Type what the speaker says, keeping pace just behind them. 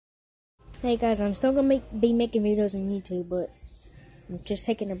Hey guys, I'm still gonna be making videos on YouTube, but I'm just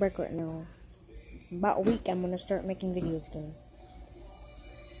taking a break right now. In about a week, I'm gonna start making videos again.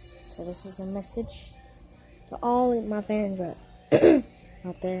 So this is a message to all my fans out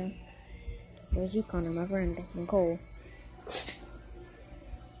there. So there's you, Connor, my friend, Nicole. It's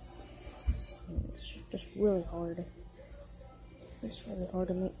just really hard. It's really hard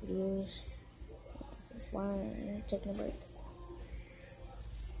to make videos. This is why I'm taking a break.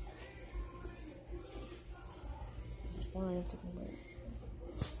 That's why I'm taking a break.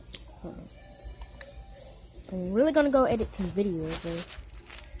 I'm really gonna go edit some videos though.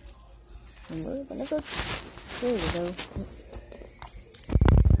 I'm really gonna go show you though.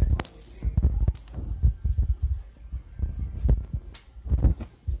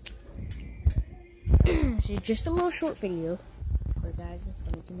 This is just a little short video for you guys. It's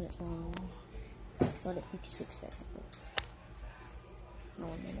gonna be 2 minutes long. Start at 56 seconds. No,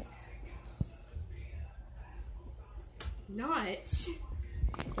 1 minute. Not.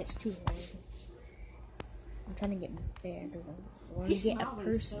 That's too hard. I'm trying to get better. I want to get a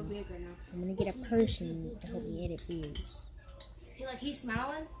person. So big right now. I'm gonna get a person to help me edit videos. He's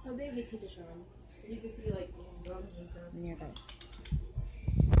smiling so big, his teeth are showing. You can see like gums and stuff. Yeah, guys.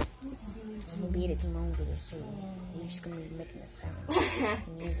 I'm gonna be editing my own videos, so you're just gonna be making a sound.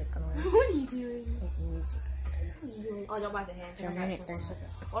 Music on. What are you doing? There's the music. What are you doing? Oh, don't bite the hand. So I'm gonna hit 30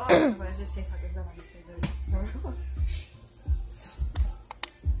 seconds. Well, it just tastes like there's nothing good.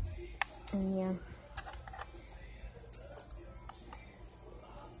 And yeah.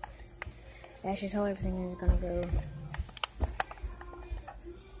 That's just how everything is gonna go.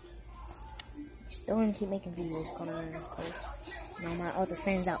 Still gonna keep making videos, Connor, of course. And all my other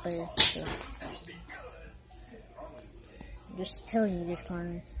friends out there. So. I'm just telling you this,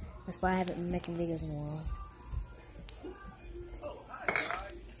 Connor. That's why I haven't been making videos in a while.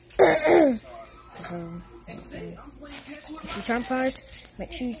 So, if you turn post,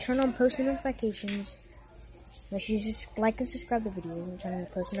 make sure you turn on post notifications. Make sure you just like and subscribe to the video and turn on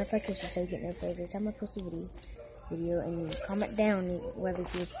post notifications so you get notified every time I post a video, and you comment down whether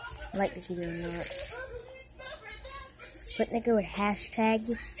you like this video or not. Put in the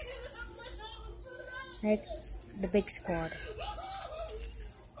hashtag like the big squad.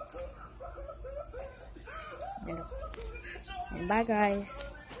 And bye guys.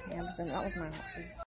 Yeah, that was my